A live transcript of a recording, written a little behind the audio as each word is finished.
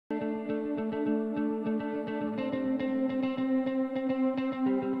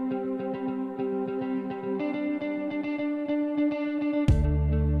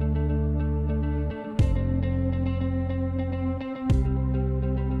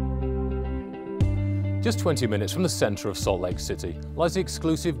Just 20 minutes from the centre of Salt Lake City lies the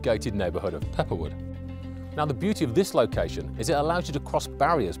exclusive gated neighbourhood of Pepperwood. Now the beauty of this location is it allows you to cross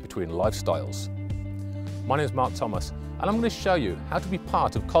barriers between lifestyles. My name is Mark Thomas and I'm going to show you how to be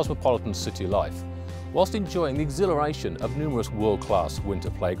part of cosmopolitan city life whilst enjoying the exhilaration of numerous world-class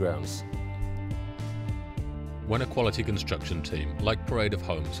winter playgrounds. When a quality construction team like Parade of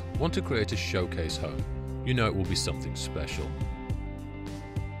Homes want to create a showcase home, you know it will be something special.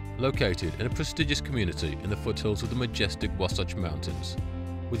 Located in a prestigious community in the foothills of the majestic Wasatch Mountains,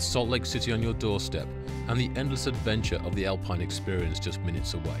 with Salt Lake City on your doorstep and the endless adventure of the Alpine experience just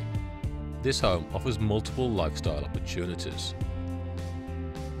minutes away, this home offers multiple lifestyle opportunities.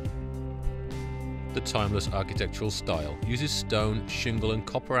 The timeless architectural style uses stone, shingle and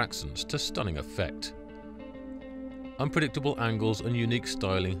copper accents to stunning effect. Unpredictable angles and unique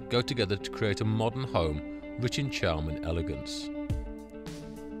styling go together to create a modern home rich in charm and elegance.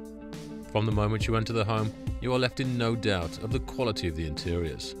 From the moment you enter the home, you are left in no doubt of the quality of the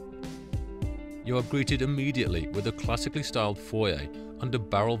interiors. You are greeted immediately with a classically styled foyer under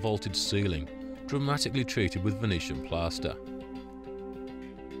barrel-vaulted ceiling, dramatically treated with Venetian plaster.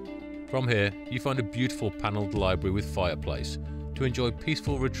 From here, you find a beautiful panelled library with fireplace to enjoy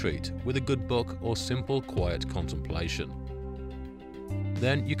peaceful retreat with a good book or simple, quiet contemplation.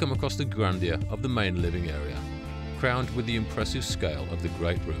 Then you come across the grandeur of the main living area, crowned with the impressive scale of the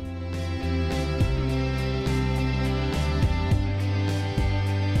great room.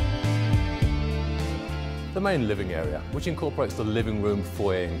 The main living area, which incorporates the living room,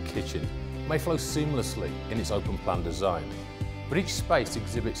 foyer and kitchen, may flow seamlessly in its open plan design, but each space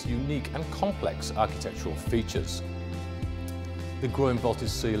exhibits unique and complex architectural features. The groin vaulted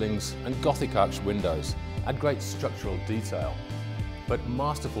ceilings and Gothic arched windows add great structural detail, but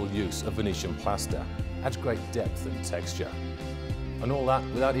masterful use of Venetian plaster adds great depth and texture. And all that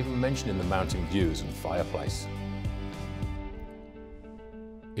without even mentioning the mountain views and fireplace.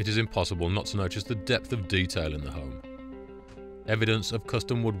 It is impossible not to notice the depth of detail in the home. Evidence of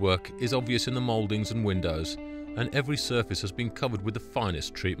custom woodwork is obvious in the mouldings and windows, and every surface has been covered with the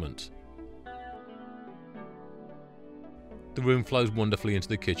finest treatment. The room flows wonderfully into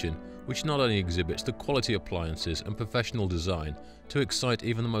the kitchen, which not only exhibits the quality appliances and professional design to excite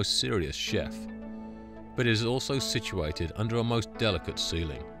even the most serious chef, but it is also situated under a most delicate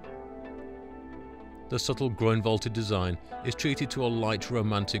ceiling. The subtle groin-vaulted design is treated to a light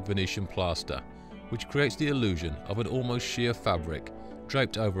romantic Venetian plaster, which creates the illusion of an almost sheer fabric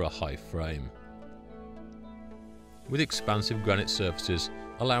draped over a high frame. With expansive granite surfaces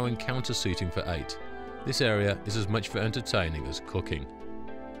allowing counter seating for 8, this area is as much for entertaining as cooking.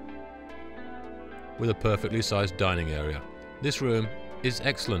 With a perfectly sized dining area, this room is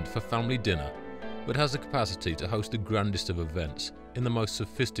excellent for family dinner, but has the capacity to host the grandest of events in the most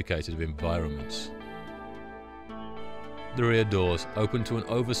sophisticated of environments. The rear doors open to an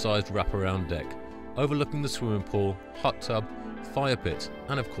oversized wraparound deck, overlooking the swimming pool, hot tub, fire pit,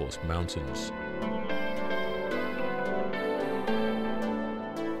 and of course mountains.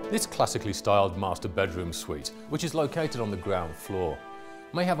 This classically styled master bedroom suite, which is located on the ground floor,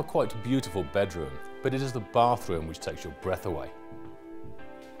 may have a quite beautiful bedroom, but it is the bathroom which takes your breath away.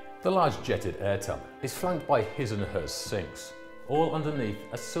 The large jetted air tub is flanked by his and hers sinks, all underneath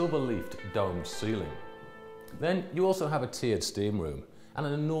a silver-leafed domed ceiling. Then you also have a tiered steam room and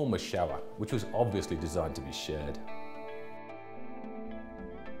an enormous shower, which was obviously designed to be shared.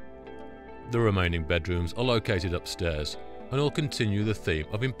 The remaining bedrooms are located upstairs and all continue the theme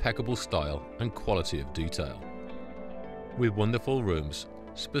of impeccable style and quality of detail. With wonderful rooms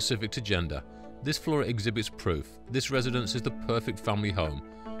specific to gender, this floor exhibits proof this residence is the perfect family home,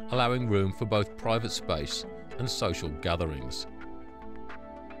 allowing room for both private space and social gatherings.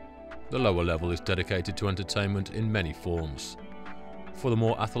 The lower level is dedicated to entertainment in many forms. For the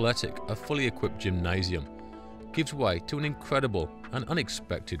more athletic, a fully equipped gymnasium gives way to an incredible and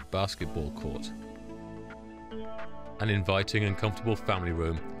unexpected basketball court. An inviting and comfortable family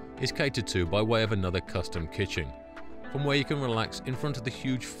room is catered to by way of another custom kitchen, from where you can relax in front of the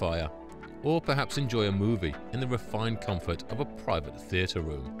huge fire, or perhaps enjoy a movie in the refined comfort of a private theatre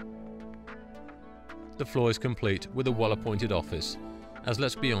room. The floor is complete with a well-appointed office, as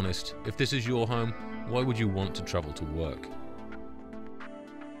let's be honest, if this is your home, why would you want to travel to work?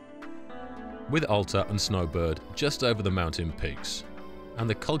 With Alta and Snowbird just over the mountain peaks, and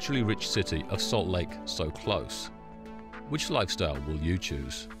the culturally rich city of Salt Lake so close, which lifestyle will you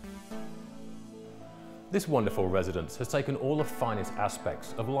choose? This wonderful residence has taken all the finest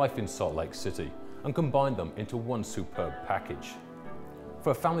aspects of life in Salt Lake City and combined them into one superb package. For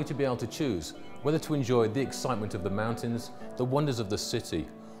a family to be able to choose whether to enjoy the excitement of the mountains, the wonders of the city,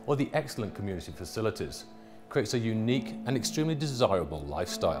 or the excellent community facilities creates a unique and extremely desirable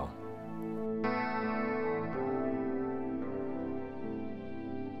lifestyle.